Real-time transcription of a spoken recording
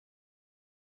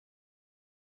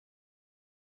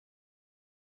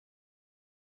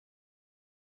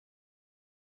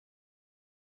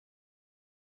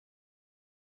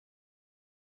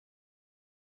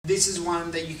This is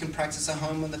one that you can practice at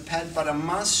home on the pad, but I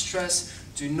must stress,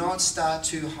 do not start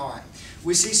too high.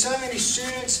 We see so many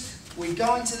students, we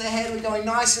go into the head, we're going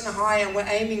nice and high, and we're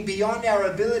aiming beyond our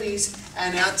abilities,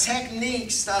 and our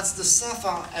technique starts to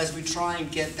suffer as we try and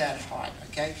get that height,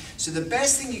 okay? So the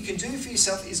best thing you can do for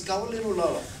yourself is go a little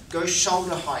lower. Go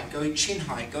shoulder height, go chin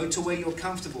height, go to where you're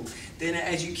comfortable. Then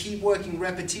as you keep working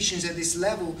repetitions at this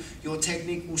level, your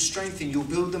technique will strengthen, you'll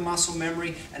build the muscle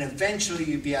memory, and eventually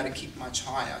you'll be able to kick much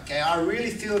higher, okay? I really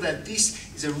feel that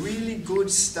this is a really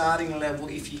good starting level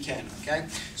if you can, okay?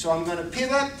 So I'm gonna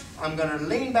pivot, I'm gonna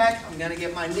lean back, I'm gonna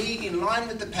get my knee in line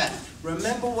with the pad.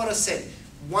 Remember what I said.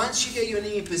 Once you get your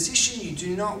knee in position, you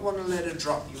do not want to let it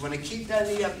drop. You want to keep that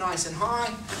knee up nice and high.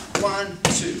 1,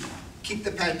 2. Kick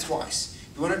the pad twice.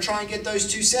 You want to try and get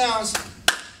those two sounds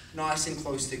nice and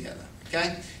close together.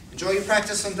 Okay? Enjoy your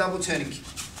practice on double turning.